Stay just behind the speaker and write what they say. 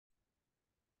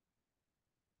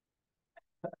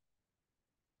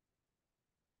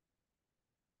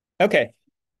Okay.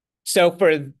 So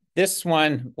for this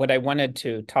one, what I wanted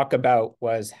to talk about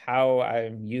was how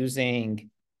I'm using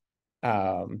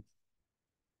um,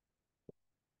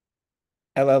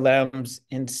 LLMs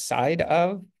inside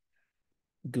of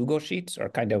Google Sheets or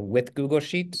kind of with Google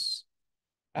Sheets.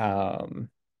 Um,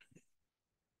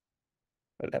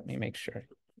 but let me make sure.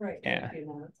 Right. Yeah.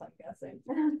 It's like guessing.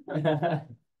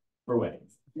 For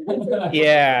weddings.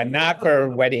 Yeah, not for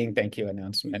wedding thank you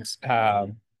announcements.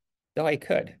 Though I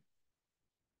could.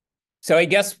 So I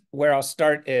guess where I'll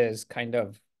start is kind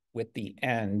of with the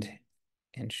end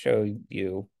and show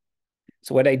you.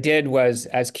 So what I did was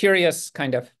I was curious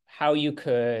kind of how you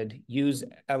could use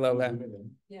LLM.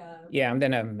 Yeah, I'm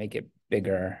gonna make it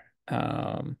bigger.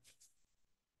 But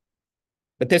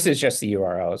this is just the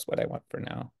URL is what I want for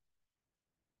now.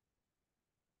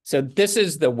 So this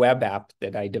is the web app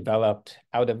that I developed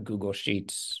out of Google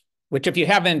Sheets, which if you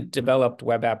haven't developed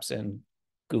web apps in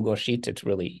Google Sheets, it's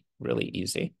really, really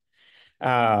easy.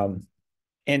 And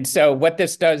so what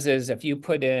this does is if you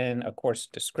put in a course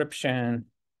description,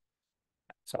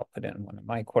 so I'll put in one of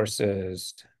my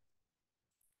courses,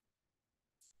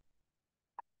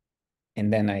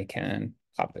 and then I can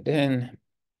pop it in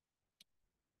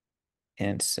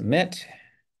and submit.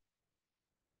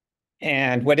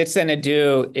 And what it's going to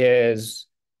do is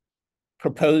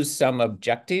propose some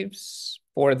objectives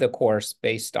for the course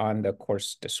based on the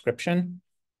course description.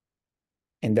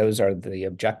 And those are the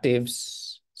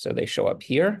objectives. So they show up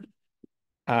here.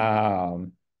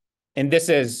 And this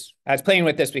is, I was playing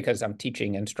with this because I'm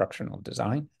teaching instructional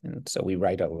design. And so we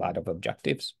write a lot of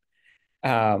objectives.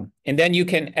 And then you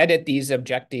can edit these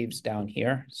objectives down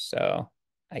here. So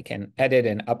I can edit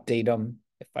and update them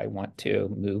if I want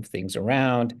to move things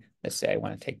around. Let's say I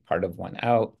want to take part of one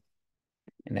out.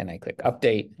 And then I click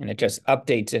update, and it just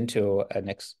updates into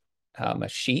a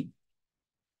sheet.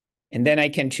 And then I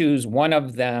can choose one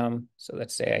of them. So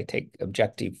let's say I take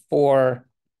objective 4,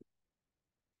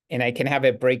 and I can have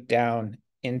it break down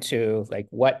into like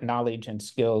what knowledge and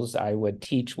skills I would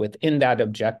teach within that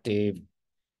objective,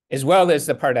 as well as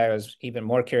the part I was even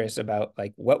more curious about,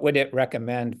 like what would it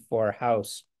recommend for how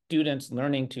students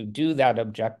learning to do that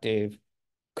objective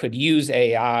could use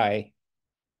AI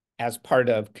as part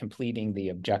of completing the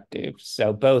objective.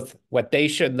 So both what they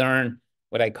should learn,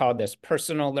 what I call this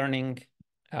personal learning.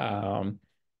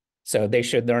 So they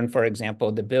should learn, for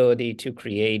example, the ability to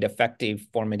create effective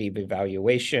formative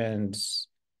evaluations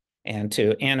and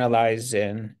to analyze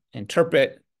and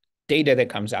interpret data that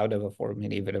comes out of a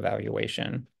formative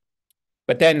evaluation.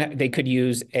 But then they could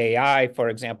use AI, for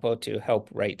example, to help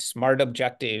write SMART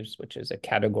objectives, which is a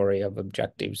category of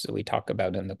objectives that we talk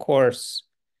about in the course,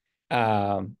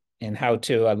 and how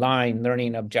to align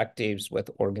learning objectives with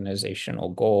organizational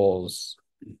goals.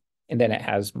 And then it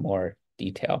has more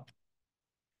detail.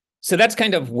 So that's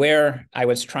kind of where I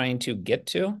was trying to get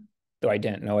to, though I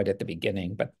didn't know it at the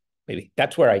beginning, but maybe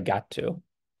that's where I got to.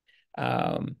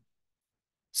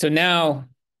 So now,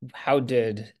 how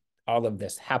did all of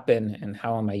this happen, and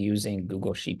how am I using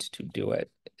Google Sheets to do it?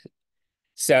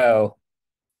 So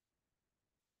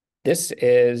this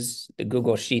is the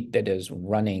Google Sheet that is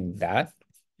running that.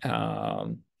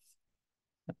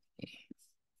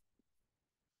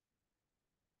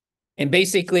 And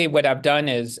basically what I've done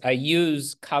is I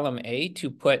use column A to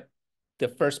put the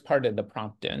first part of the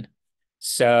prompt in.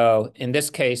 So in this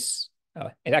case,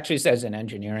 it actually says an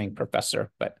engineering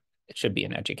professor, but it should be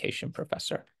an education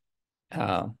professor.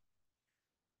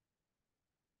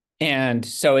 And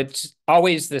so it's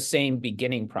always the same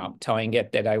beginning prompt, telling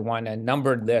it that I want a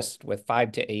numbered list with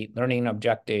 5 to 8 learning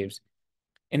objectives.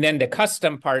 And then the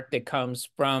custom part that comes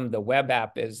from the web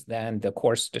app is then the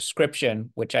course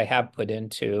description, which I have put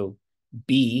into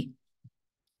B.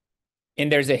 And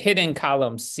there's a hidden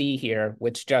column C here,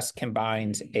 which just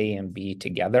combines A and B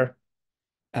together.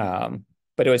 But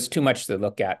it was too much to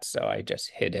look at, so I just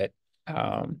hid it.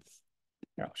 I'll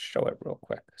show it real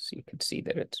quick so you can see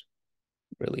that it's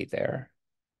really there.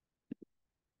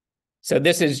 So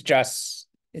this is just,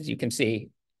 as you can see,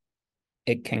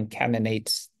 it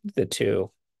concatenates the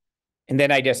two. And then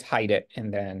I just hide it,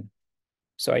 and then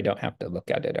so I don't have to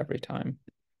look at it every time.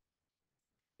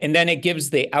 And then it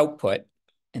gives the output,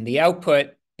 and the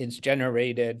output is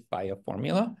generated by a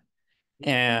formula,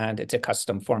 and it's a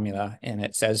custom formula, and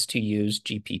it says to use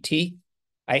GPT.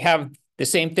 I have the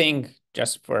same thing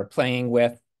just for playing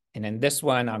with, and in this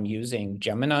one, I'm using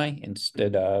Gemini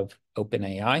instead of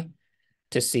OpenAI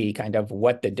to see kind of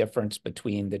what the difference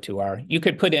between the two are. You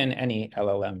could put in any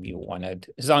LLM you wanted,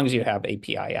 as long as you have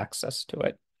API access to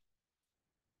it.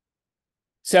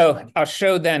 So I'll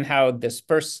show then how this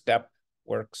first step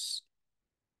works.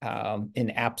 in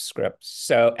app scripts.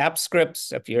 So app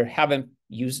scripts, if you haven't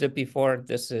used it before,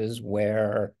 this is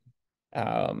where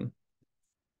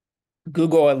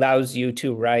Google allows you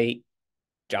to write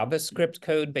JavaScript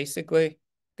code, basically.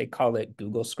 They call it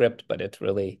Google script, but it's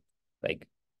really like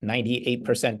 98%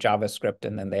 JavaScript,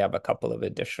 and then they have a couple of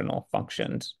additional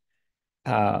functions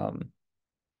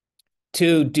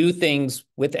to do things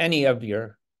with any of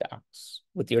your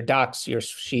docs, your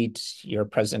sheets, your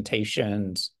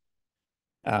presentations,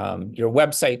 your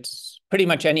websites, pretty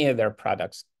much any of their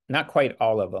products. Not quite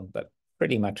all of them, but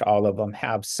pretty much all of them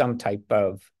have some type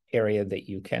of area that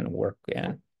you can work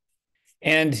in.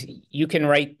 And you can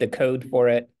write the code for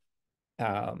it.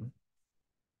 And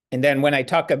then when I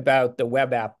talk about the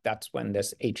web app, that's when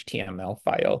this HTML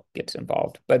file gets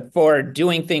involved. But for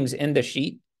doing things in the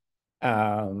sheet,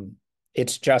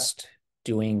 it's just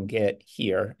doing it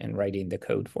here and writing the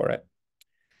code for it.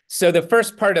 So the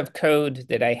first part of code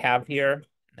that I have here,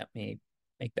 let me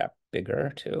make that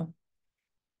bigger too.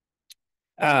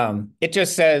 It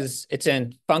just says it's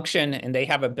in function, and they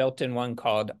have a built-in one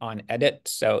called onEdit.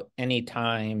 So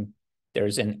anytime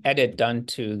there's an edit done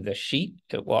to the sheet,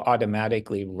 it will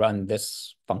automatically run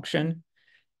this function.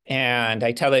 And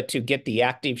I tell it to get the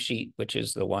active sheet, which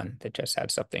is the one that just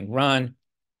had something run.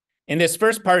 And this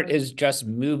first part is just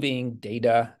moving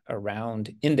data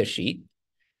around in the sheet.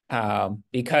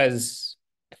 Because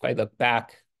if I look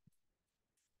back,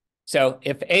 so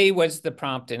if A was the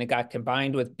prompt and it got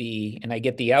combined with B, and I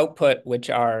get the output, which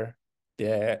are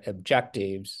the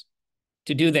objectives,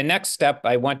 to do the next step,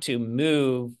 I want to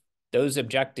move those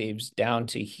objectives down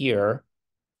to here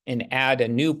and add a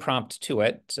new prompt to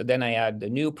it. So then I add the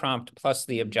new prompt plus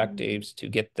the objectives to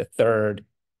get the third.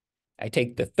 I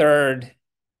take the third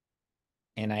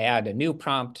and I add a new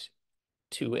prompt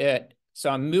to it. So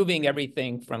I'm moving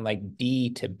everything from like D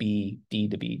to B, D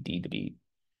to B, D to B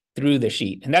through the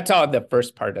sheet. And that's all the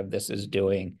first part of this is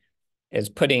doing, is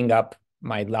putting up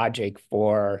my logic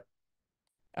for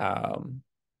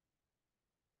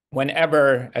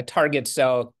whenever a target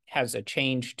cell has a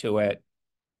change to it,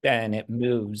 then it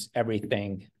moves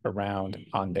everything around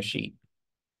on the sheet,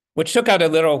 which took a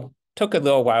little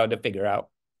while to figure out,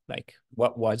 like,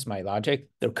 what was my logic.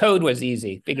 The code was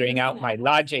easy, figuring out my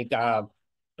logic of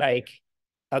like,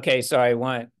 okay, so I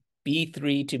want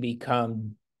B3 to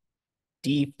become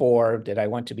D4, that I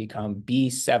want to become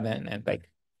B7, and like,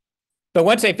 but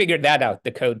once I figured that out,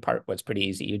 the code part was pretty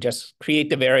easy. You just create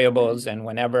the variables, and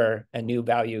whenever a new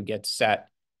value gets set,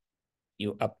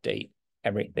 you update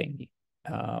everything.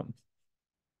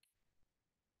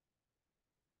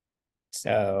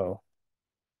 So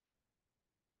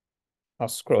I'll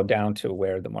scroll down to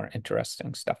where the more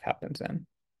interesting stuff happens in.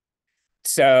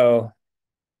 So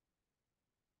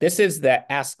this is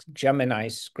the Ask Gemini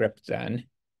script then.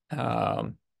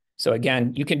 So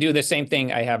again, you can do the same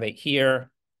thing. I have it here.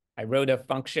 I wrote a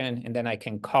function, and then I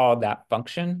can call that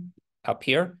function up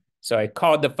here. So I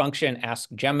called the function Ask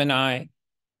Gemini.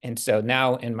 And so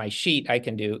now in my sheet, I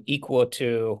can do equal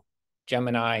to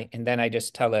Gemini, and then I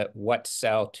just tell it what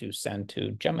cell to send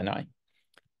to Gemini,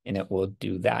 and it will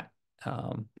do that.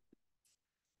 And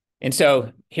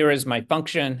so here is my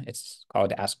function. It's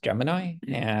called Ask Gemini,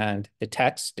 and the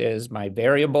text is my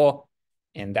variable,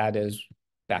 and that is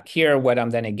back here. What I'm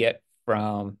going to get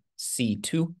from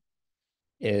C2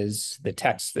 is the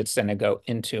text that's going to go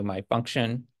into my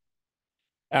function.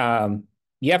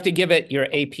 You have to give it your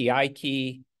API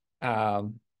key.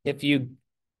 If you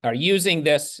are using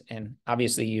this, and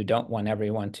obviously you don't want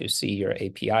everyone to see your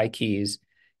API keys,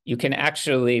 you can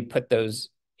actually put those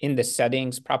in the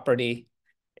settings property.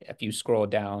 If you scroll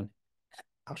down,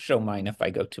 I'll show mine if I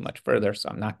go too much further, so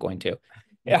I'm not going to.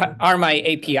 Are my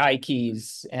API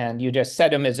keys, and you just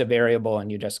set them as a variable,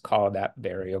 and you just call that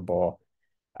variable.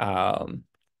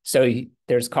 So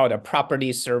there's called a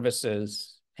property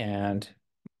services, and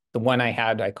the one I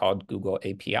had, I called Google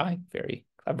API, very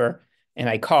clever. And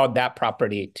I called that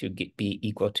property to be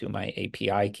equal to my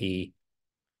API key.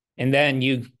 And then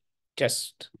you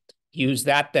just use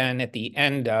that then at the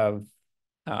end of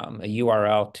a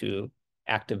URL to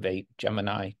activate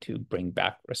Gemini to bring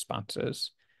back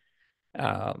responses.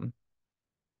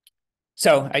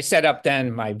 So I set up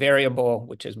then my variable,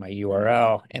 which is my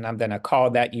URL, and I'm going to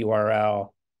call that URL,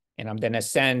 and I'm going to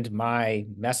send my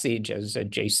message as a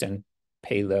JSON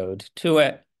payload to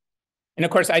it. And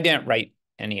of course, I didn't write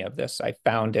any of this. I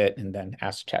found it and then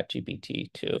asked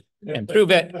ChatGPT to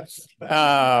improve it,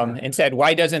 and said,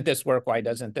 why doesn't this work? Why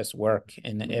doesn't this work?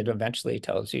 And it eventually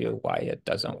tells you why it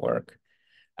doesn't work.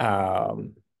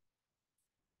 But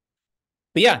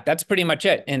yeah, that's pretty much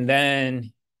it. And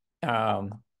then, yeah,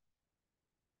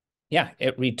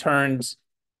 it returns,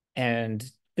 and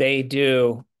They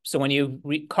do. So when you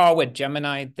call with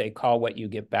Gemini, they call what you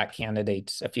get back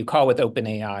candidates. If you call with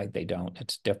OpenAI, they don't.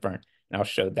 It's different. And I'll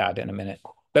show that in a minute.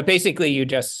 But basically, you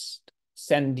just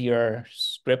send your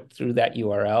script through that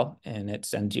URL and it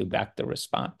sends you back the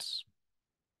response.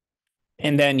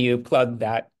 And then you plug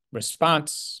that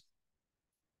response.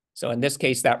 So in this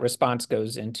case, that response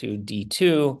goes into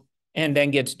D2 and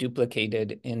then gets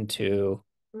duplicated into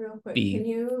Real quick, B3. can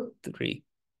you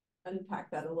unpack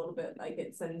that a little bit? Like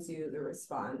it sends you the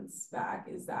response back.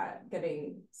 Is that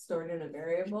getting stored in a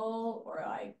variable or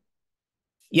like?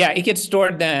 Yeah, it gets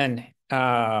stored then.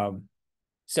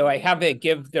 So I have it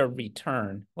give the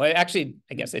return. Well, actually,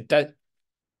 I guess it does.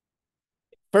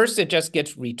 First, it just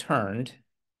gets returned.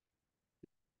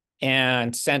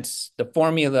 And since the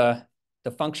formula,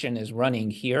 the function is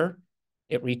running here,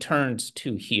 it returns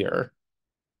to here.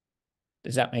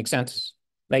 Does that make sense?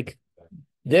 Like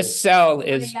this cell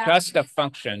is just a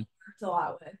function. A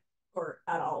lot with, or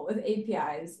at all with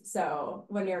APIs. So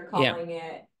when you're calling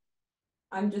it,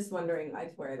 I'm just wondering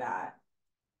like where that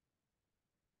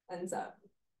ends up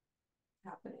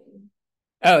happening.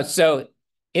 Oh, so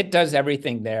it does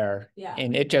everything there. Yeah.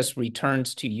 And it just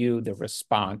returns to you the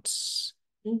response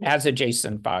as a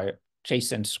JSON file,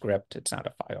 JSON script. It's not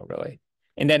a file really.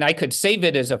 And then I could save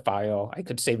it as a file. I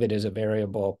could save it as a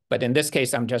variable. But in this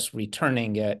case, I'm just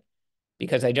returning it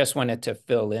because I just wanted to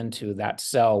fill into that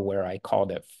cell where I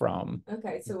called it from.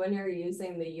 Okay, so when you're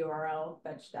using the URL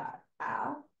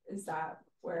fetch.app, is that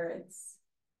where it's?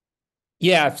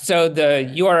 Yeah, so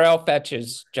the URL fetch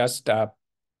is just a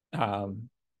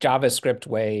JavaScript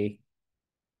way.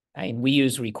 I mean, we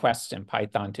use request in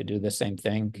Python to do the same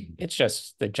thing. It's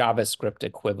just the JavaScript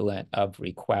equivalent of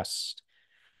request.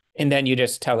 And then you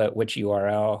just tell it which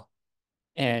URL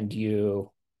and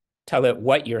you tell it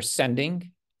what you're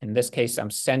sending. In this case, I'm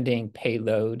sending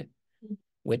payload,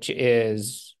 which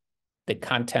is the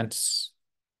contents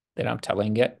that I'm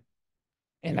telling it.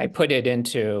 And I put it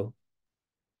into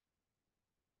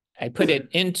a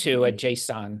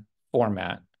JSON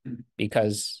format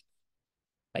because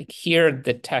like here,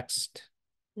 the text,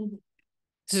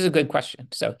 this is a good question.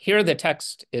 So here, the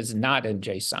text is not in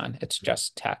JSON, it's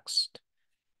just text.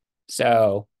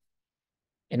 So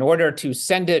in order to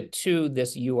send it to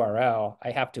this URL,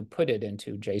 I have to put it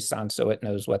into JSON so it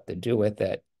knows what to do with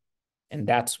it. And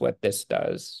that's what this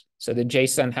does. So the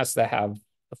JSON has to have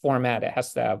the format, it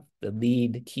has to have the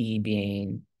lead key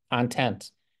being content,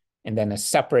 and then a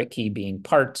separate key being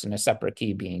parts and a separate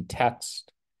key being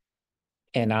text.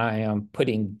 And I am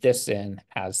putting this in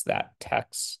as that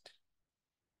text.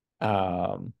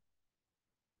 And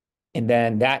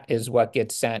then that is what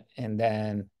gets sent. And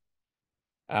then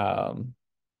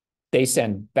they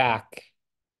send back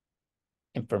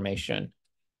information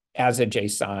as a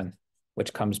JSON,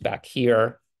 which comes back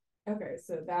here. Okay,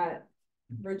 so that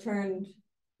returned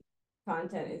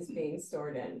content is being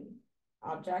stored in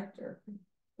object or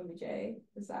OBJ.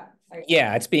 Is that?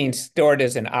 Yeah, it's being stored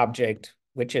as an object,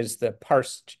 which is the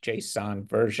parsed JSON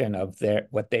version of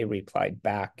what they replied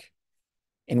back.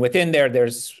 And within there,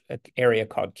 there's an area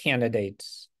called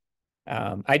candidates.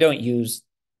 I don't use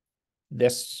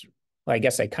this. Well, I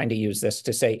guess I kind of use this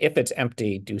to say, if it's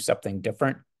empty, do something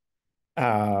different.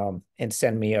 And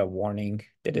send me a warning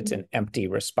that it's an empty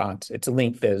response. Its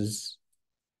length is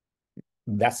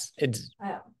less, is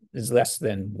less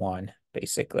than 1,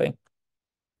 basically.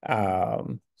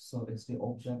 So is the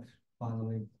object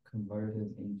finally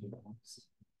converted into text?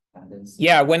 And then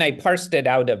yeah, when I parsed it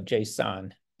out of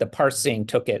JSON, the parsing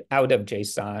took it out of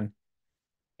JSON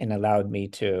and allowed me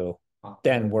to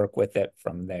then work with it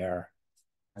from there.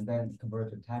 And then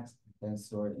convert to text, then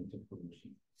store it into Google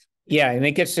Sheet. Yeah, and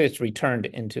it gets returned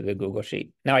into the Google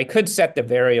Sheet. Now I could set the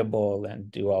variable and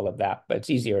do all of that, but it's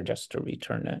easier just to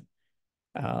return it.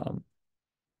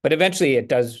 But eventually it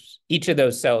does, each of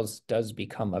those cells does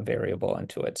become a variable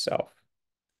unto itself.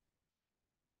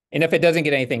 And if it doesn't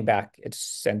get anything back, it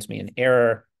sends me an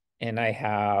error. And I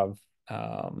have,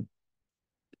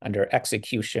 under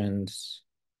executions,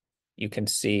 you can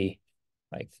see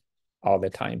like all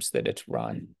the times that it's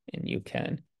run, and you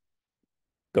can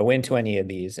go into any of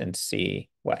these and see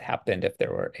what happened if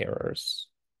there were errors.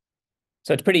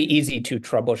 So it's pretty easy to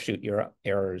troubleshoot your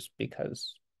errors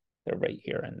because they're right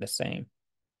here and the same.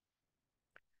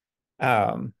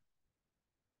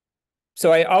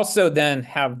 So I also then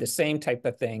have the same type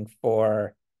of thing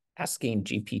for asking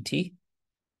GPT.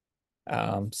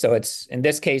 So it's, in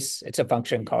this case, it's a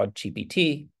function called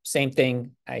GPT. Same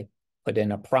thing, I put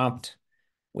in a prompt,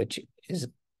 which is,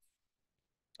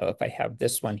 so if I have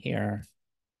this one here,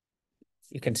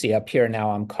 you can see up here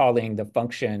now I'm calling the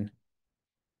function.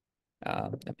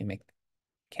 Let me make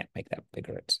can't make that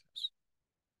bigger.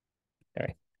 All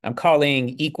right. I'm calling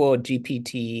equal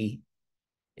GPT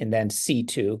and then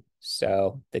C2.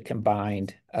 So the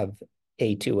combined of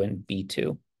A2 and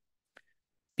B2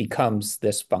 becomes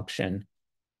this function.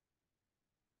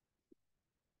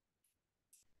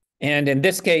 And in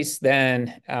this case,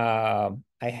 then I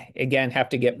again have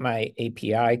to get my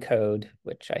API code,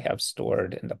 which I have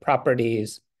stored in the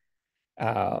properties.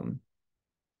 And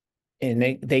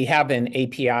they have an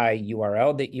API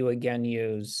URL that you again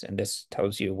use, and this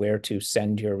tells you where to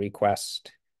send your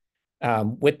request.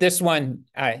 With this one,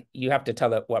 you have to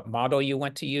tell it what model you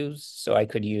want to use. So I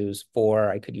could use 4,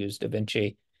 I could use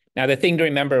DaVinci. Now, the thing to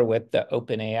remember with the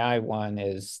OpenAI one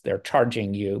is they're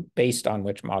charging you based on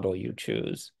which model you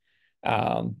choose.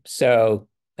 So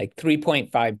like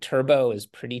 3.5 Turbo is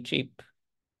pretty cheap.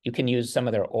 You can use some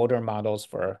of their older models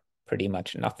for pretty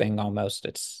much nothing almost.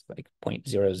 It's like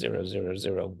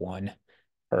 0.00001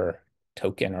 per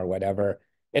token or whatever.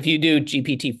 If you do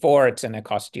GPT-4, it's going to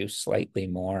cost you slightly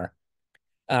more.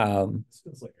 This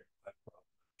feels like a problem.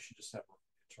 You should just have an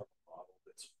internal model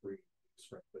that's free to use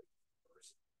for everybody.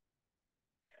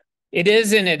 It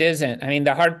is and it isn't. I mean,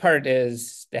 the hard part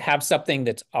is to have something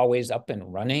that's always up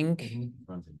and running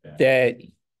that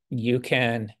you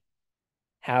can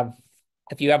have.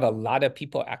 If you have a lot of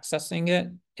people accessing it,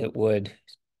 it would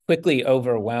quickly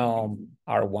overwhelm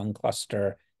our one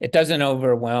cluster. It doesn't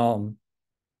overwhelm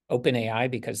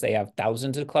OpenAI because they have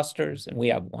thousands of clusters and we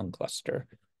have one cluster.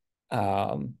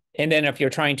 And then if you're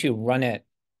trying to run it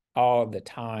all the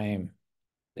time,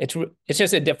 it's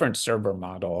just a different server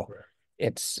model. Right.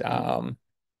 It's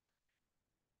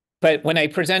but when I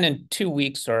present in 2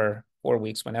 weeks or 4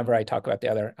 weeks, whenever I talk about the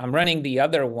other, I'm running the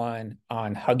other one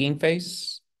on Hugging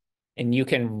Face, and you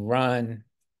can run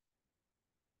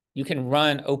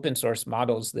open source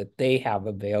models that they have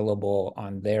available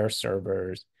on their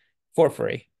servers for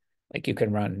free. Like you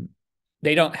can run,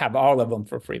 they don't have all of them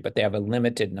for free, but they have a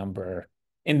limited number.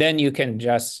 And then you can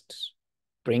just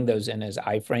bring those in as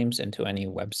iframes into any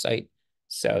website.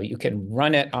 So you can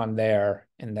run it on there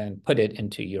and then put it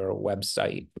into your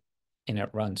website and it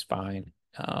runs fine.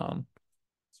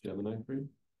 Is Gemini free?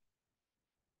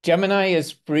 Gemini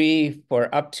is free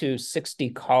for up to 60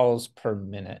 calls per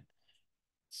minute.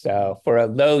 So for a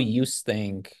low use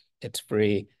thing, it's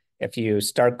free. If you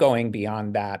start going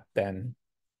beyond that, then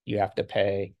you have to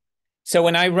pay. So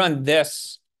when I run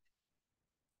this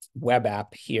web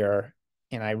app here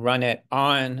and I run it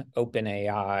on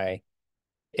OpenAI,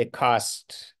 it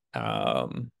cost, I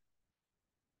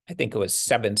think it was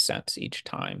 7 cents each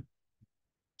time.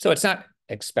 So it's not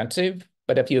expensive,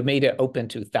 but if you made it open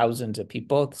to thousands of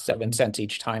people, 7 cents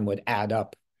each time would add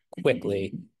up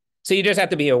quickly. So you just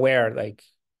have to be aware, like,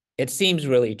 it seems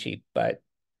really cheap, but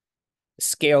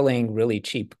scaling really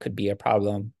cheap could be a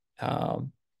problem.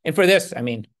 And for this, I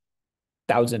mean,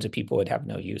 thousands of people would have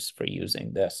no use for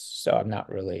using this. So I'm not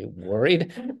really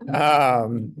worried.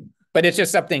 But it's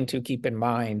just something to keep in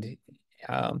mind.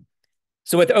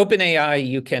 So with OpenAI,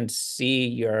 you can see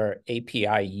your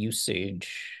API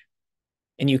usage,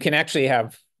 and you can actually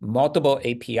have multiple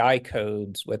API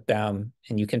codes with them,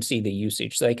 and you can see the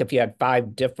usage. So like if you had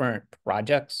 5 different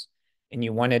projects and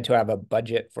you wanted to have a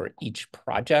budget for each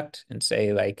project and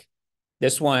say like,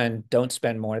 this one, don't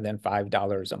spend more than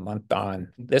 $5 a month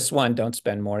on. This one, don't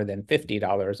spend more than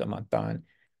 $50 a month on.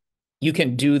 You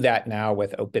can do that now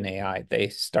with OpenAI. They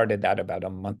started that about a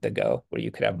month ago, where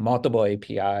you could have multiple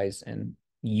APIs and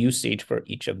usage for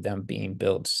each of them being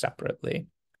billed separately.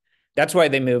 That's why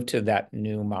they moved to that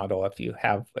new model. If you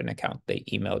have an account, they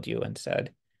emailed you and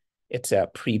said, it's a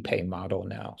prepay model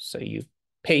now. So you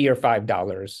pay your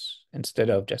 $5 instead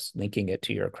of just linking it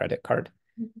to your credit card.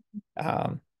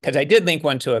 Because I did link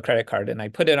one to a credit card and I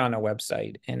put it on a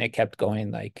website and it kept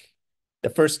going like the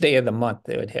first day of the month,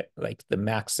 it would hit like the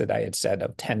max that I had set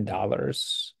of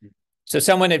 $10. So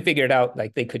someone had figured out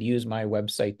like they could use my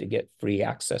website to get free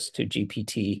access to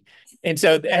GPT. And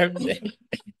so,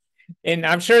 and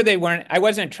I'm sure I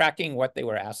wasn't tracking what they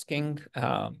were asking,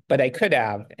 but I could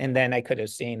have. And then I could have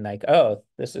seen like, oh,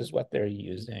 this is what they're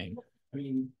using. I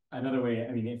mean, another way,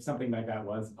 I mean, if something like that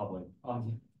was public,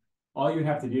 all you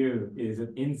have to do is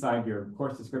inside your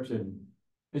course description,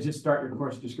 is just start your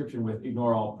course description with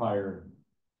ignore all prior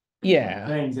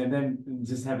things, and then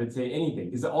just have it say anything.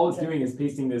 Because all it's doing is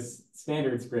pasting this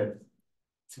standard script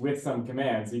with some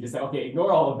commands. So you just say, okay,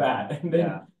 ignore all of that, and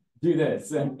then do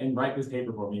this and write this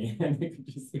paper for me, and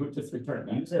it would just return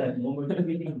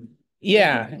that.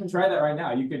 Yeah, you can try that right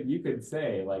now. You could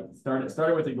say like start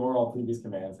it with ignore all previous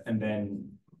commands, and then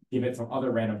give it some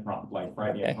other random prompt like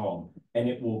writing at home, and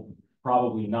it will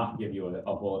probably not give you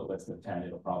a bullet list of 10.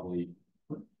 It'll probably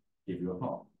give you a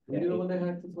call. We do when they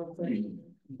hack this website.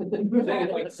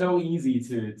 It's like so easy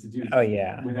to do. Oh,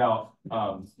 yeah. Without,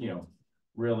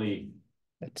 really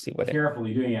Let's see what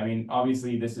carefully doing it. I mean,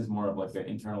 obviously, this is more of like an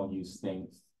internal use thing,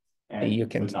 and you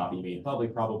can would not be made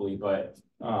public probably, but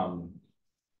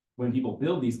when people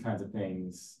build these kinds of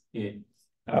things,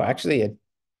 actually,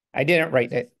 I didn't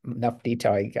write enough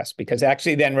detail, I guess, because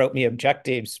actually then wrote me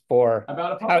objectives for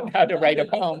about how to write a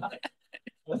poem.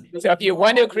 So if you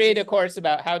want to create a course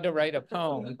about how to write a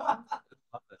poem,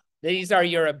 these are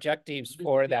your objectives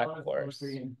for that course.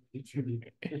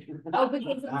 Oh,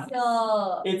 because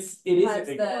it's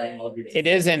still It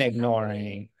isn't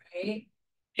ignoring. right?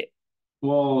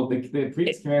 Well, the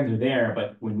previous commands are there,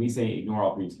 but when we say ignore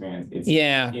all previous commands, it's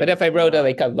but if I wrote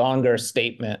a longer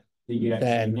statement, you have to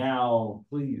say then now,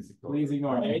 please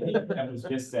ignore anything that was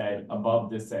just said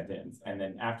above this sentence, and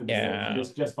then after this sentence,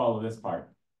 just follow this part.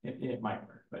 It might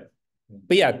work, but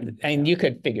yeah, and you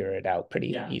could figure it out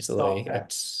pretty easily.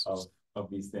 It's of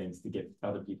these things to get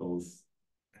other people's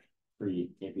free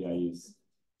API use.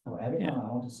 So every time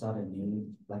I want to start a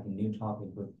new topic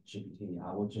with GPT,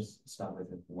 I will just start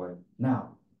with the word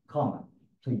now, comma,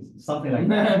 please, something like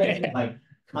that. Like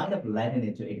kind of letting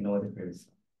it to ignore the previous.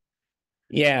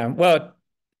 Yeah, well,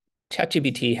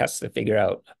 ChatGPT has to figure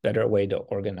out a better way to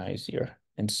organize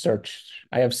and search.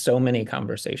 I have so many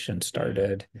conversations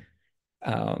started.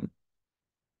 So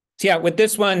yeah, with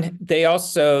this one,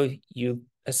 you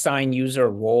assign user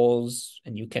roles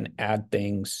and you can add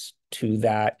things to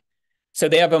that. So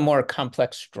they have a more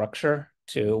complex structure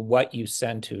to what you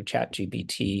send to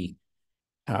ChatGPT,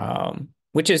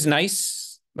 which is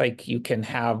nice. Like you can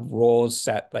have roles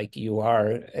set, like you are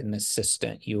an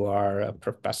assistant, you are a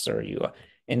professor,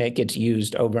 and it gets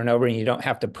used over and over, and you don't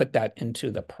have to put that into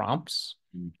the prompts.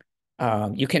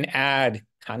 You can add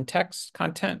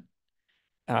content.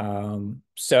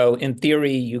 So in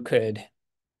theory, you could,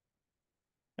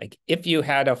 like if you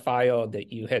had a file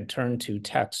that you had turned to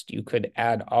text, you could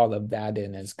add all of that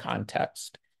in as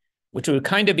context, which would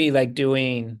kind of be like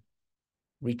doing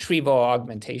retrieval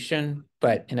augmentation,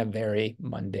 but in a very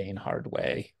mundane, hard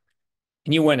way.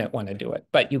 And you wouldn't want to do it,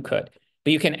 but you could.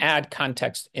 But you can add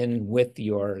context in with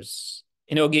yours,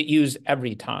 and it'll get used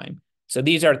every time. So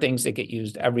these are things that get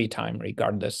used every time,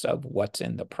 regardless of what's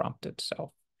in the prompt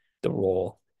itself, the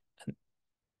role.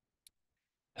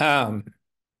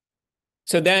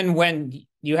 So then when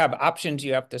you have options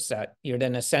you have to set, you're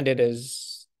going to send it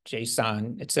as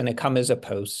JSON. It's going to come as a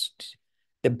post.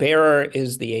 The bearer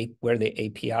is where the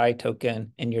API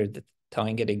token, and you're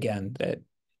telling it again that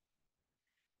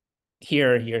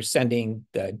here you're sending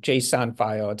the JSON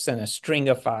file. It's going to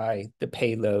stringify the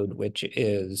payload, which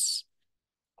is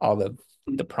all of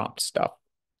the prompt stuff.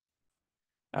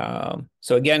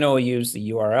 So again, it will use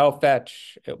the URL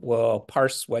fetch. It will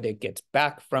parse what it gets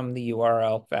back from the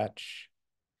URL fetch,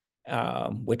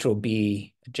 which will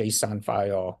be a JSON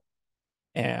file.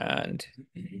 And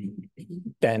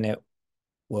then it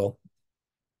will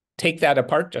take that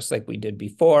apart just like we did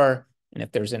before. And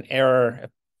if there's an error,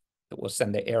 it will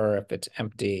send the error if it's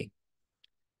empty.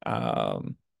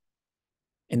 And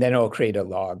then it'll create a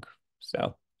log.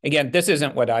 So again, this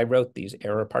isn't what I wrote, these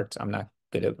error parts. I'm not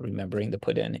good at remembering to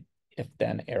put in if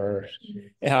then errors.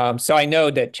 So I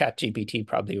know that ChatGPT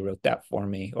probably wrote that for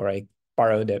me, or I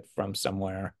borrowed it from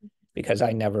somewhere, because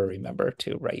I never remember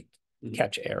to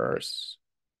catch errors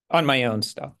on my own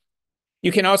stuff.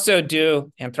 You can also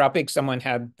do Anthropic. Someone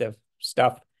had the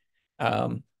stuff.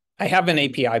 I have an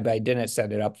API, but I didn't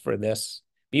set it up for this.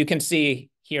 But you can see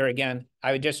here again,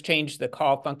 I would just change the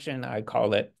call function. I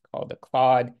call it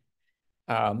Claude.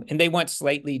 And they want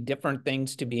slightly different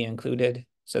things to be included.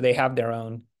 So they have their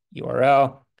own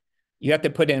URL. You have to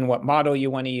put in what model you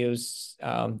want to use.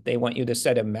 They want you to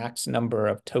set a max number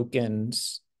of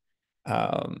tokens.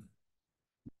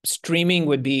 Streaming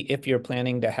would be if you're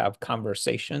planning to have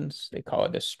conversations. They call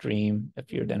it a stream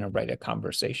if you're going to write a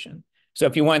conversation. So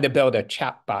if you wanted to build a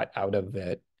chat bot out of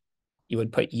it, you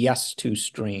would put yes to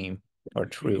stream or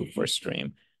true for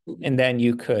stream. And then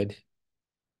it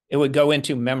would go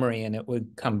into memory and it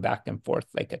would come back and forth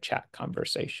like a chat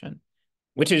conversation,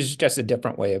 which is just a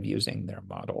different way of using their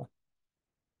model.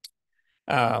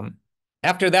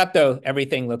 After that, though,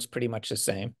 everything looks pretty much the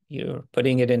same. You're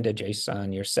putting it into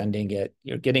JSON, you're sending it,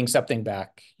 you're getting something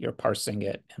back, you're parsing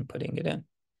it and putting it in.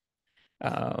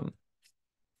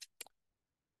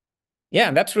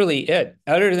 Yeah, that's really it.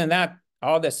 Other than that,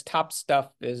 all this top stuff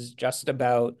is just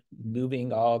about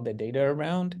moving all the data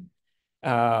around.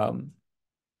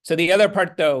 So the other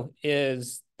part, though,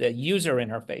 is the user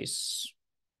interface,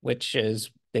 which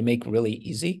is they make really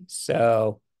easy.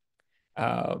 So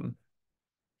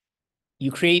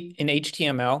you create an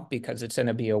HTML because it's going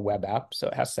to be a web app, so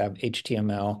it has to have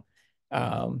HTML.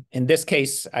 In this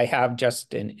case, I have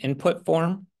just an input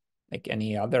form, like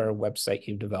any other website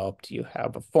you developed. You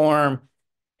have a form,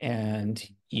 and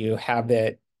you have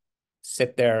it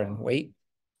sit there and wait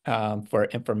for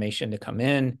information to come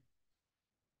in,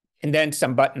 and then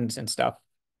some buttons and stuff.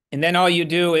 And then all you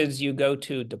do is you go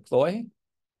to deploy,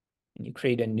 and you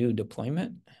create a new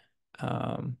deployment.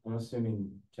 I'm assuming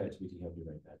ChatGPT helped you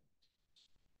write that.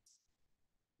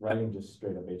 Writing just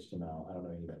straight up HTML. I don't know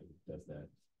anybody who does that.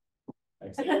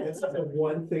 That's the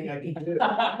one thing I can do.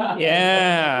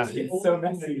 Yeah. It's so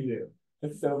messy.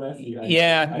 It's so messy.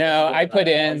 Yeah, no, I put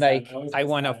in like, I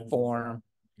want a form.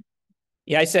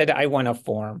 Yeah, I said I want a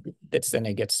form that's then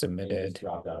it gets submitted.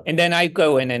 And then I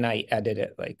go in and I edit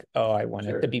it like, oh, I want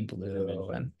it to be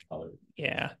blue and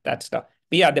yeah, that stuff.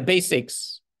 But yeah, the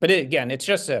basics, but again, it's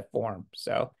just a form.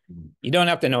 So you don't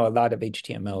have to know a lot of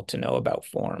HTML to know about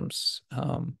forms.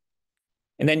 And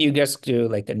then you just do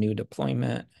like a new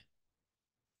deployment.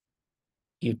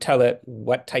 You tell it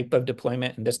what type of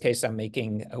deployment. In this case, I'm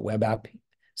making a web app.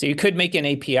 So you could make an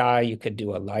API, you could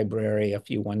do a library if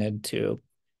you wanted to.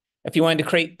 If you wanted to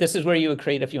create, this is where you would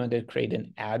create, if you wanted to create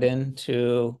an add-in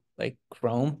to like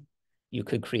Chrome, you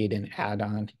could create an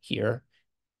add-on here.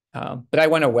 But I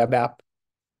want a web app.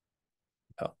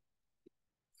 Oh.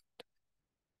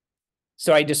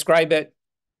 So I describe it.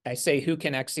 I say who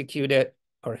can execute it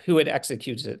or who it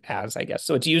executes it as, I guess.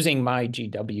 So it's using my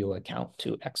GW account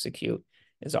to execute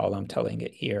is all I'm telling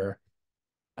it here.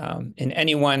 And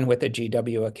anyone with a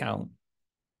GW account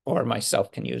or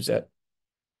myself can use it.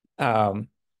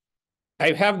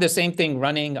 I have the same thing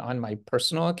running on my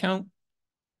personal account.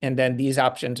 And then these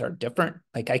options are different.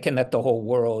 Like I can let the whole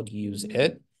world use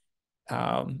it.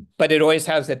 But it always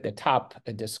has at the top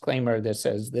a disclaimer that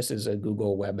says this is a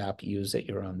Google web app, use at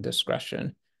your own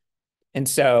discretion. And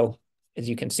so, as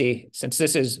you can see, since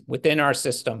this is within our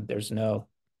system, there's no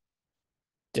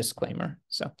disclaimer.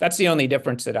 So that's the only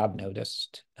difference that I've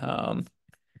noticed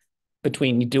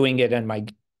between doing it in my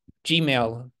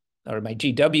Gmail or my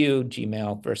GW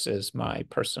Gmail versus my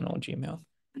personal Gmail.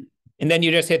 And then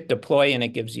you just hit deploy and it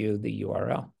gives you the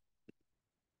URL.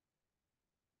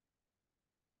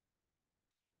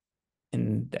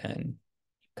 And then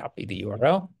you copy the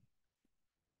URL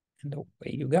and away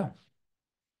you go.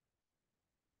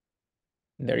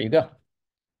 And there you go.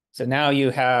 So now you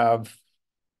have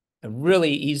a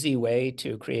really easy way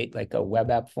to create like a web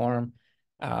app form.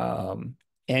 And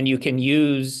you can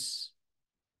use,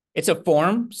 it's a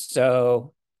form,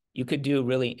 so you could do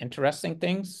really interesting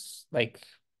things. Like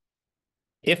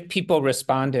if people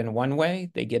respond in one way,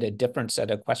 they get a different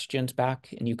set of questions back,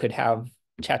 and you could have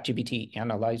ChatGPT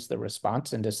analyze the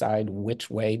response and decide which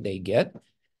way they get.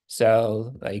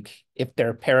 So like if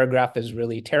their paragraph is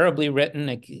really terribly written,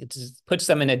 it puts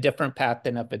them in a different path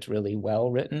than if it's really well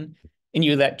written. And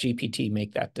you let GPT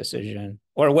make that decision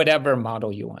or whatever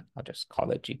model you want. I'll just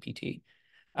call it GPT.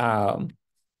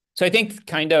 So I think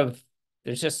kind of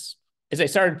there's just, as I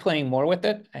started playing more with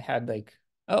it, I had like,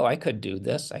 oh, I could do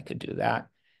this, I could do that.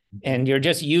 And you're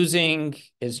just using,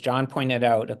 as John pointed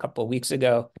out a couple of weeks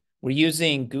ago, we're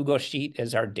using Google Sheet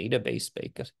as our database,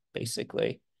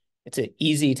 basically. It's an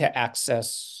easy to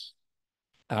access.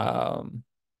 And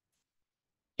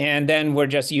then we're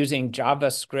just using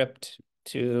JavaScript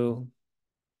to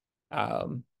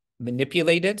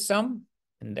manipulate it some,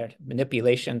 and their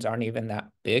manipulations aren't even that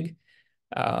big.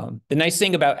 The nice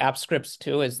thing about app scripts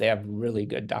too is they have really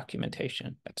good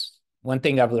documentation. That's one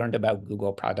thing I've learned about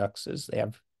Google products is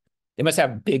they must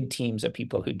have big teams of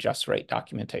people who just write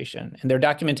documentation, and their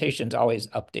documentation is always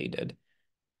updated.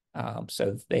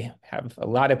 So they have a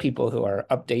lot of people who are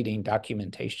updating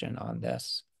documentation on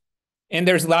this. And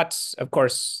there's lots, of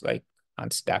course, like on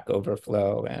Stack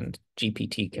Overflow, and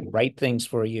GPT can write things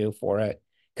for you for it,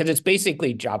 because it's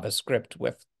basically JavaScript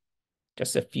with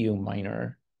just a few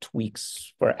minor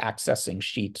tweaks for accessing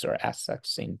sheets or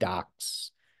accessing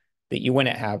docs that you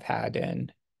wouldn't have had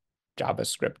in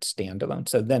JavaScript standalone.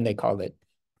 So then they call it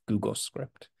Google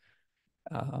Script.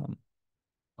 .gs.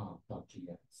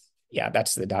 Yeah,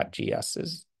 that's the .gs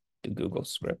is the Google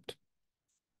Script.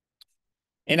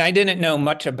 And I didn't know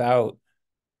much about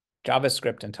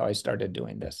JavaScript until I started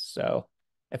doing this. So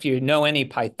if you know any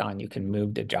Python, you can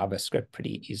move to JavaScript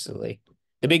pretty easily.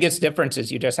 The biggest difference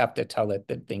is you just have to tell it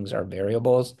that things are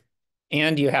variables,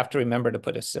 and you have to remember to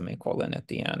put a semicolon at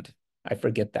the end. I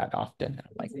forget that often.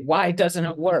 I'm like, why doesn't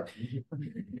it work?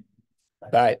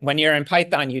 But when you're in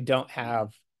Python, you don't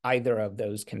have either of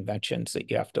those conventions that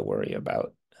you have to worry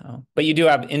about. But you do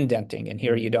have indenting, and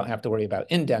here you don't have to worry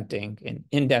about indenting, and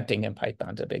indenting in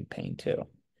Python's a big pain too.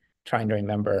 trying to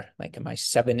remember, like, am I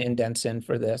 7 indents in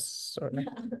for this? Or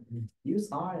Use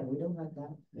R, and we don't have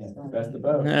that. Yeah, best of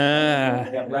both. You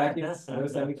got brackets, no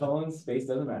semicolons, space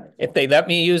doesn't matter. If they let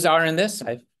me use R in this,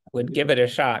 I would give it a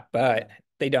shot, but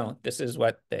they don't. This is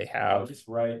what they I'll have. just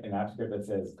write an app script that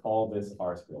says, call this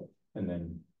R script, and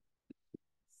then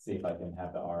see if I can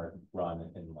have the R run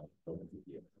and like go with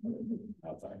you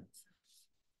outside.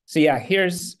 So yeah,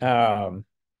 here's actually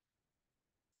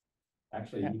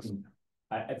you can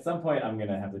at some point I'm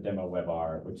gonna have to demo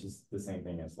WebR, which is the same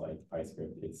thing as like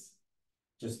PyScript. It's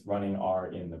just running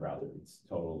R in the browser. It's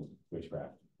total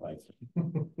witchcraft. Like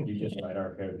you just write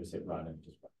R code, just hit run, and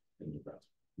just run in your browser.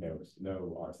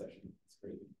 No R session. It's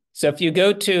crazy. So if you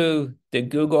go to the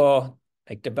Google,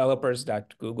 like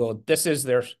developers.google, this is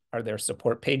their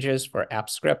support pages for app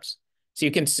scripts. So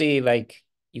you can see, like,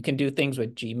 you can do things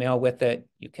with Gmail with it.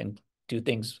 You can do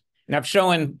things, and I've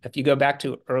shown, if you go back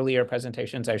to earlier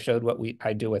presentations, I showed what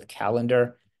I do with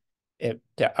Calendar to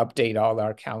update all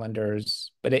our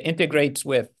calendars, but it integrates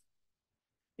with,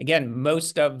 again,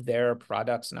 most of their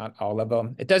products, not all of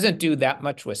them. It doesn't do that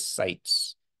much with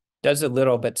Sites. Does a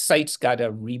little, but Sites got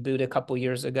a reboot a couple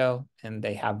years ago, and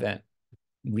they haven't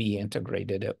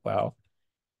reintegrated it well.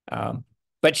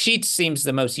 But Sheets seems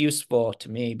the most useful to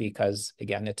me because,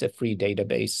 again, it's a free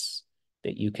database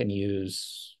that you can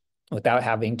use without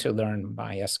having to learn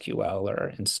MySQL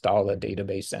or install a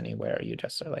database anywhere. You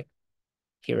just are like,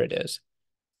 here it is.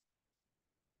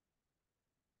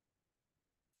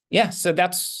 Yeah, so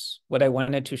that's what I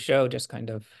wanted to show, just kind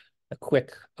of a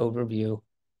quick overview.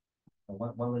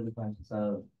 One little question.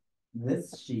 So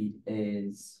this sheet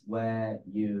is where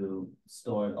you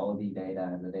stored all the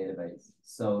data in the database.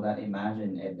 So that,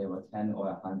 imagine if there were 10 or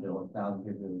 100 or 1,000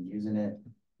 people who were using it,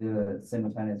 the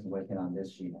simultaneously working on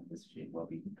this sheet and this sheet will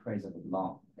be crazily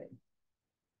long. Okay?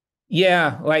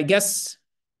 Yeah, well, I guess,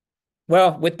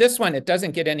 well, with this one, it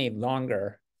doesn't get any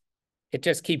longer. It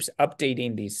just keeps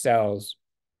updating these cells.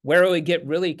 Where it would get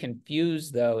really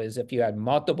confused, though, is if you had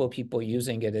multiple people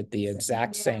using it at the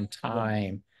exact same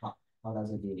time. How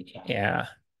does it do that? Yeah.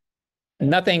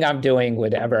 Nothing I'm doing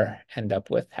would ever end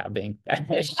up with having that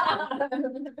issue.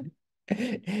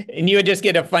 And you would just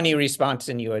get a funny response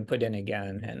and you would put in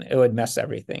again, and it would mess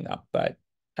everything up. But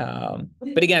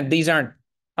again, these aren't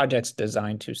projects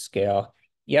designed to scale.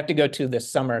 You have to go to the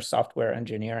summer software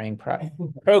engineering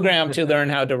program to learn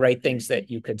how to write things that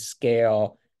you could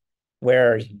scale,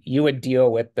 where you would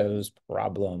deal with those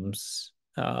problems.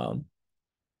 Though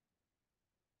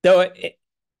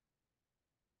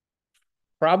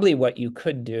probably what you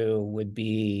could do would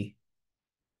be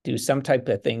do some type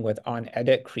of thing with on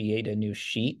edit, create a new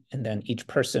sheet, and then each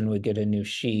person would get a new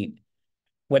sheet.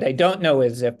 What I don't know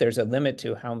is if there's a limit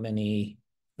to how many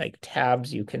like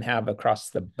tabs you can have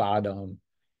across the bottom.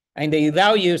 And they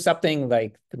allow you something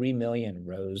like 3 million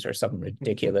rows or some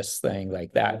ridiculous thing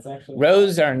like that.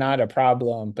 Rows are not a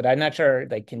problem, but I'm not sure,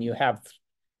 like, can you have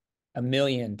 1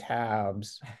 million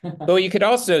tabs? But what you could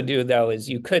also do, though, is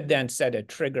you could then set a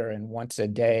trigger and once a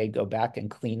day go back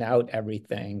and clean out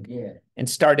everything and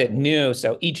start it new.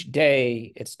 So each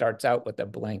day it starts out with a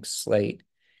blank slate.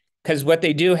 Because what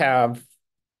they do have,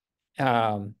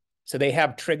 so they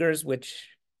have triggers, which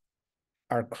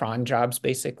are cron jobs,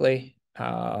 basically.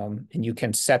 And you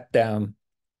can set them.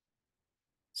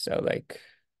 So like,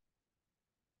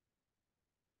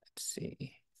 let's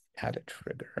see, add a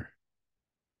trigger.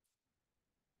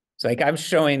 So like I'm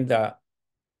showing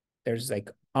there's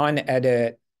like on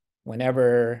edit,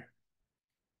 whenever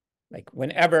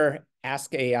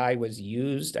Ask AI was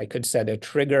used, I could set a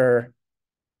trigger,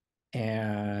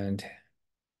 and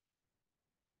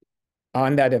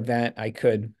on that event, I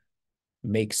could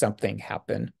make something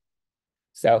happen.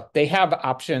 So they have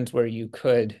options where you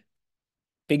could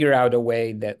figure out a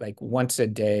way that like once a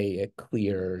day it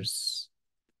clears,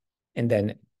 and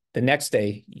then the next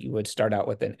day you would start out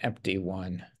with an empty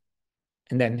one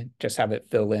and then just have it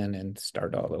fill in and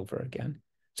start all over again.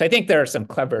 So I think there are some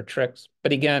clever tricks,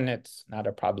 but again, it's not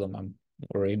a problem I'm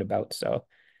worried about. So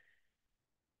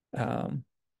yeah,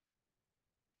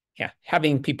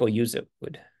 having people use it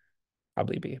would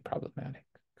probably be problematic.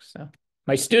 So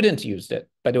my students used it,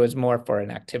 but it was more for an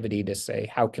activity to say,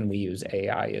 how can we use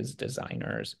AI as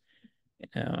designers?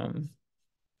 I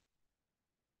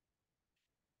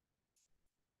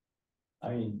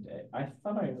mean, I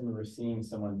thought I remember seeing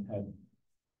someone had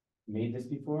made this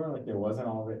before. Like there was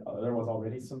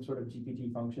already some sort of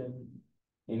GPT function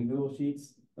in Google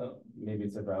Sheets. Maybe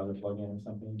it's a browser plugin or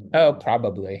something. Oh,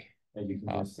 probably. That you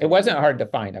can just it wasn't hard to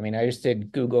find. I mean, I just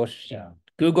did Google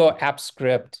App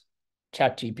Script,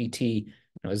 ChatGPT.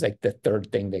 It was like the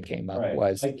third thing that came up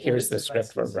was like, here's the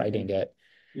script for writing it.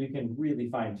 you can really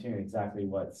fine tune exactly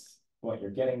what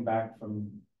you're getting back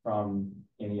from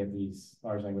any of these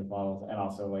large language models, and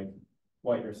also like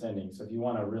what you're sending. So if you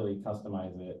want to really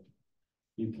customize it,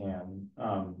 you can.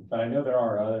 But I know there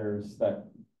are others that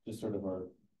just sort of are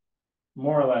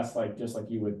more or less like just like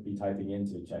you would be typing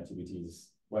into ChatGPT's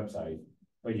website,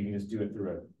 but you can just do it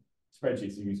through a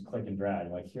spreadsheet. So you just click and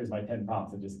drag, like here's my 10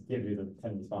 prompts, and just give you the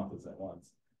 10 responses at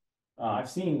once. I've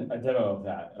seen a demo of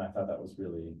that, and I thought that was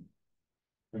really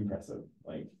impressive.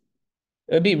 Like,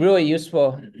 it would be really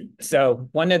useful. So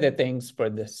one of the things for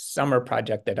the summer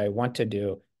project that I want to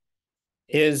do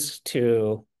is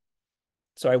to,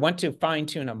 so I want to fine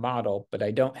tune a model, but I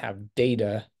don't have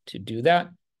data to do that.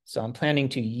 So I'm planning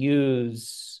to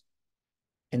use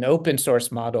an open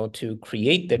source model to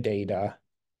create the data.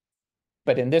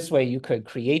 But in this way, you could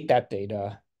create that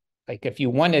data. Like if you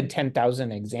wanted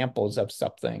 10,000 examples of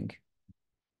something,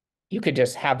 you could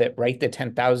just have it write the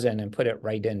 10,000 and put it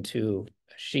right into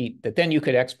a sheet that then you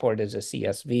could export as a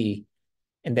CSV,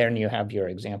 and then you have your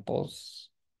examples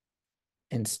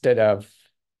instead of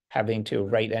having to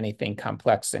write anything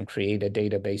complex and create a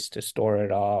database to store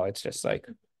it all. It's just like,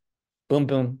 boom,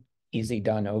 boom, easy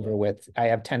done, over with. I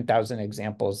have 10,000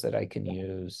 examples that I can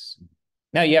use.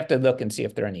 Now you have to look and see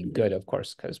if they're any good, of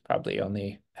course, because probably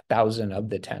only 1,000 of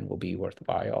the 10 will be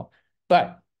worthwhile.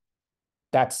 But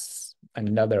that's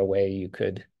another way you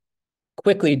could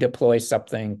quickly deploy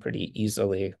something pretty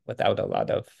easily without a lot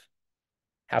of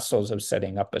hassles of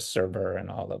setting up a server and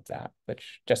all of that,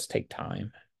 which just take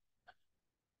time.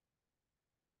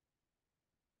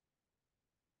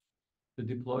 The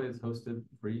deploy is hosted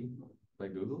free by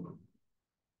Google?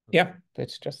 Yeah,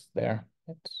 it's just there.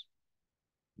 It's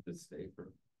Just stay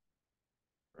for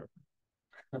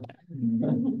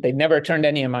they never turned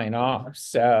any of mine off.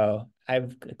 So I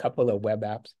have a couple of web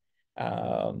apps.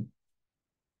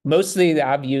 Mostly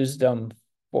I've used them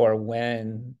for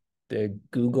when the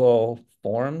Google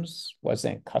Forms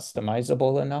wasn't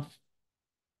customizable enough.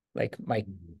 Like my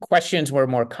questions were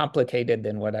more complicated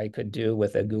than what I could do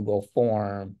with a Google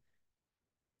form.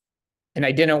 And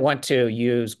I didn't want to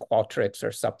use Qualtrics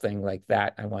or something like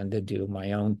that. I wanted to do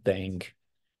my own thing.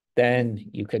 Then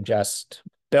you could just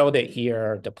build it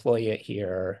here, deploy it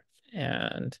here,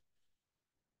 and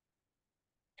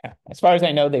yeah, as far as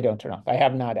I know, they don't turn off. I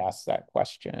have not asked that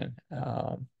question.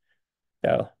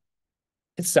 So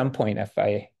at some point, if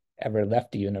I ever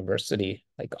left the university,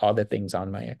 like all the things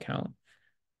on my account,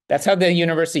 that's how the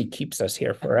university keeps us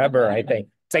here forever, I think.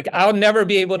 It's like, I'll never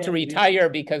be able to retire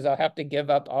because I'll have to give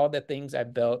up all the things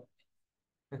I've built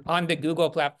on the Google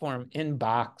platform in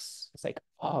Box. It's like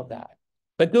all that.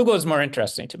 But Google is more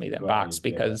interesting to me than Box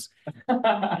because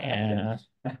yeah,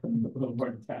 a little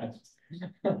more attached.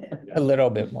 a little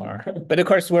bit more. But of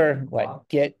course, we're what,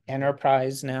 Git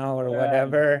Enterprise now or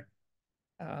whatever.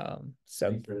 So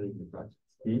Thanks for the project.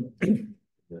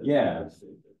 Yeah.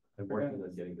 I'm working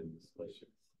on getting the display.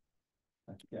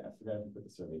 Yeah, I forgot to put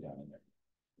the survey down in there.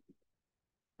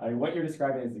 I mean, what you're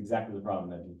describing is exactly the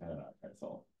problem that you kind of not trying to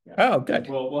solve. Yeah. Oh, good.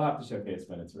 We'll have to showcase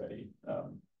when it's ready.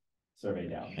 Survey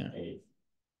down, Yeah.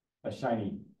 a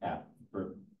shiny app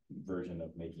version of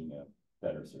making a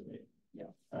better survey. Yeah.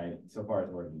 So far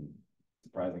it's working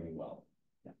surprisingly well.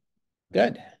 Yeah.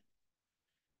 Good.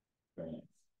 Very nice.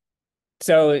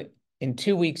 So in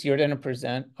 2 weeks, you're going to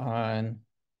present on.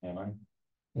 Am I?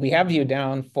 We have you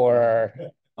down for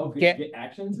get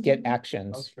actions. Get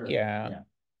actions. Oh, sure. Yeah.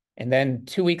 And then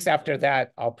 2 weeks after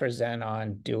that, I'll present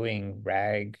on doing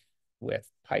RAG with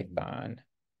Python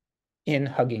in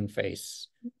Hugging Face,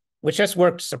 which just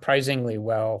worked surprisingly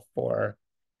well for.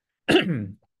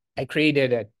 I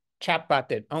created a chatbot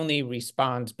that only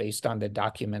responds based on the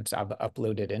documents I've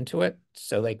uploaded into it.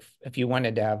 So like if you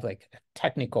wanted to have like a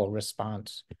technical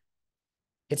response,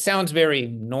 it sounds very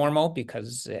normal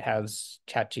because it has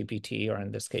ChatGPT, or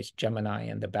in this case, Gemini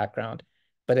in the background.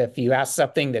 But if you ask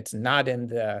something that's not in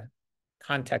the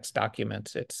context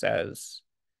documents, it says,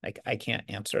 like, I can't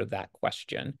answer that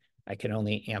question. I can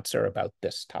only answer about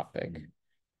this topic,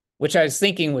 which I was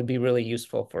thinking would be really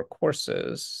useful for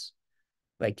courses.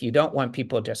 Like, you don't want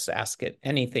people just to ask it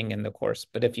anything in the course,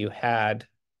 but if you had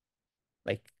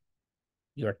like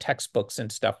your textbooks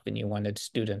and stuff and you wanted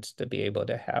students to be able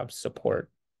to have support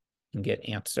and get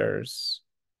answers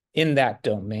in that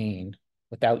domain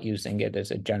without using it as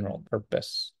a general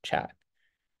purpose chat,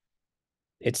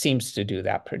 it seems to do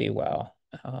that pretty well.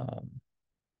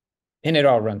 And it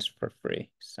all runs for free,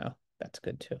 so that's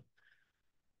good too.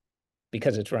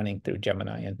 Because it's running through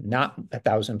Gemini and not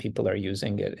 1,000 people are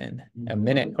using it in a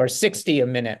minute, or 60 a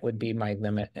minute would be my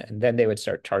limit. And then they would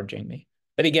start charging me.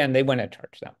 But again, they wouldn't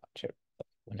charge that much. It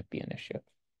wouldn't be an issue.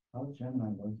 How is Gemini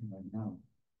working right now?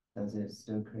 Does it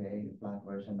still create a black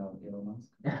version of Elon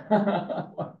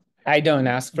Musk? I don't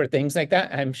ask for things like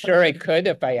that. I'm sure it could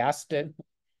if I asked it.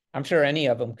 I'm sure any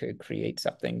of them could create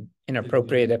something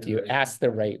inappropriate if you ask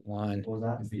the right one. What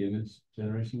was that? Is the image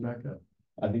generation back up?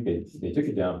 I think they took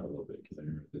it down a little bit because I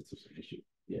remember this was an issue.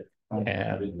 Yeah.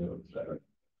 Yeah. I didn't know it was that.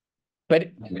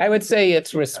 But I would say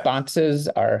its responses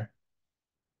are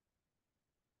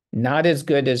not as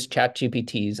good as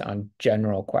ChatGPT's on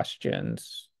general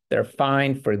questions. They're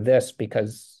fine for this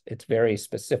because it's very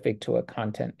specific to a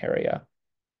content area.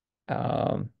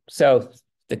 So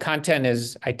the content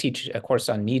is, I teach a course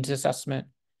on needs assessment.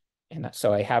 And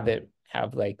so I have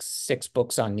like 6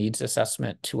 books on needs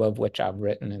assessment, 2 of which I've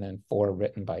written and then 4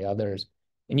 written by others.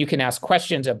 And you can ask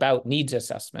questions about needs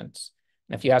assessments.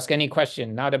 And if you ask any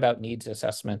question not about needs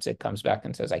assessments, it comes back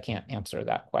and says, I can't answer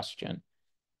that question.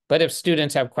 But if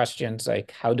students have questions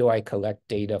like, how do I collect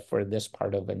data for this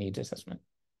part of a needs assessment?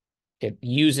 It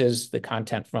uses the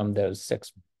content from those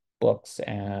 6 books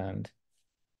and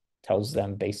tells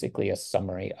them basically a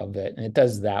summary of it. And it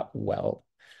does that well,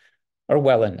 or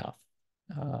well enough.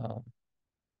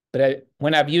 But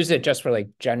when I've used it just for like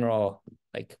general,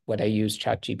 like what I use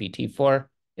ChatGPT for,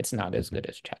 it's not as good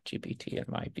as ChatGPT in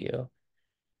my view.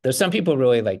 Though some people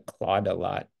really like Claude a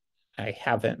lot. I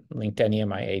haven't linked any of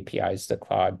my APIs to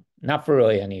Claude, not for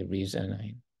really any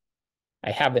reason.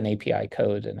 I have an API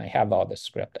code and I have all the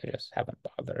script. I just haven't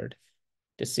bothered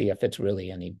to see if it's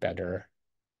really any better.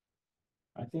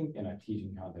 I think in a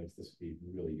teaching context, this would be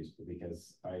really useful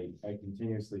because I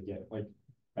continuously get, like,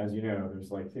 as you know,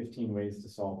 there's like 15 ways to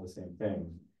solve the same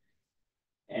thing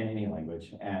in any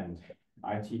language. And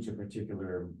I teach a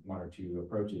particular 1 or 2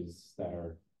 approaches that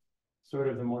are sort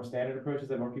of the more standard approaches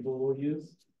that more people will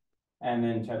use. And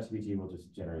then ChatGPT will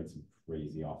just generate some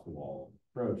crazy off the wall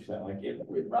approach that like it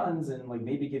runs and like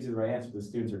maybe gives you the right answer. The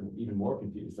students are even more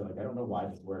confused. They're like, I don't know why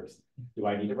this works. Do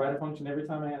I need to write a function every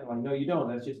time I add? I'm like, no, you don't.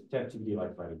 That's just ChatGPT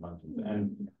like writing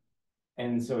functions.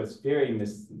 And so it's very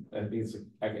I think it's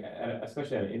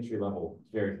especially at an entry level,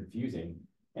 it's very confusing.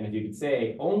 And if you could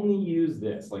say only use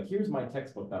this, like here's my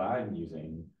textbook that I'm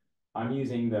using. I'm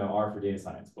using the R for Data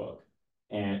Science book,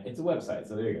 and it's a website.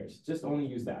 So there you go. Just only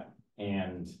use that,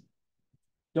 and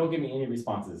don't give me any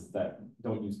responses that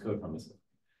don't use code from this book.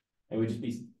 It would just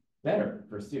be better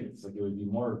for students. Like it would be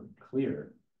more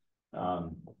clear.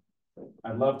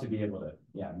 I'd love to be able to,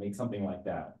 make something like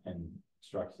that and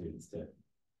instruct students to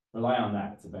rely on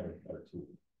that. It's a better tool.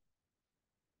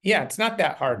 Yeah, it's not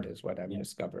that hard is what I've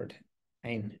discovered. I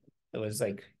mean, it was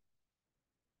like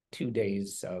 2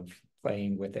 days of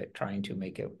playing with it, trying to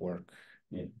make it work.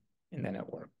 Yeah. And then it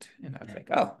worked. And I was like,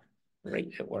 oh,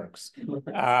 great, it works.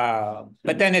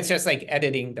 But then it's just like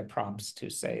editing the prompts to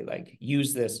say like,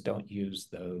 use this, don't use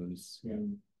those. Yeah.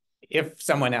 If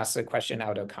someone asks a question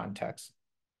out of context,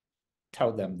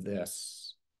 tell them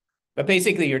this. But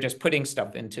basically you're just putting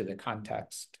stuff into the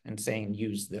context and saying,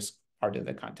 use this part of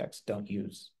the context. Don't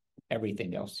use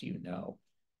everything else you know.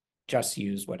 Just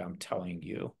use what I'm telling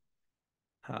you.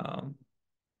 But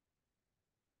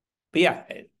yeah,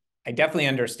 I definitely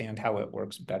understand how it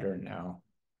works better now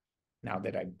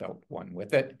that I built one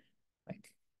with it.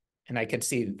 And I could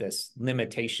see this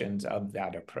limitations of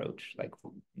that approach, like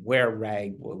where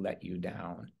RAG will let you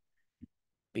down.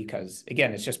 Because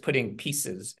again, it's just putting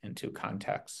pieces into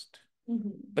context.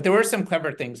 But there were some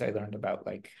clever things I learned about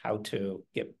like how to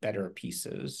get better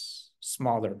pieces,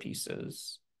 smaller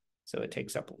pieces, so it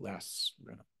takes up less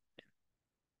room.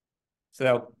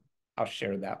 So I'll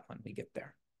share that when we get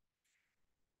there.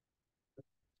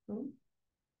 You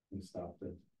stopped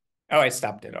it. Oh, I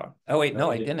stopped it all. Oh, wait,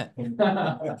 no, I didn't.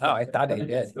 Oh, I thought I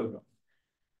did.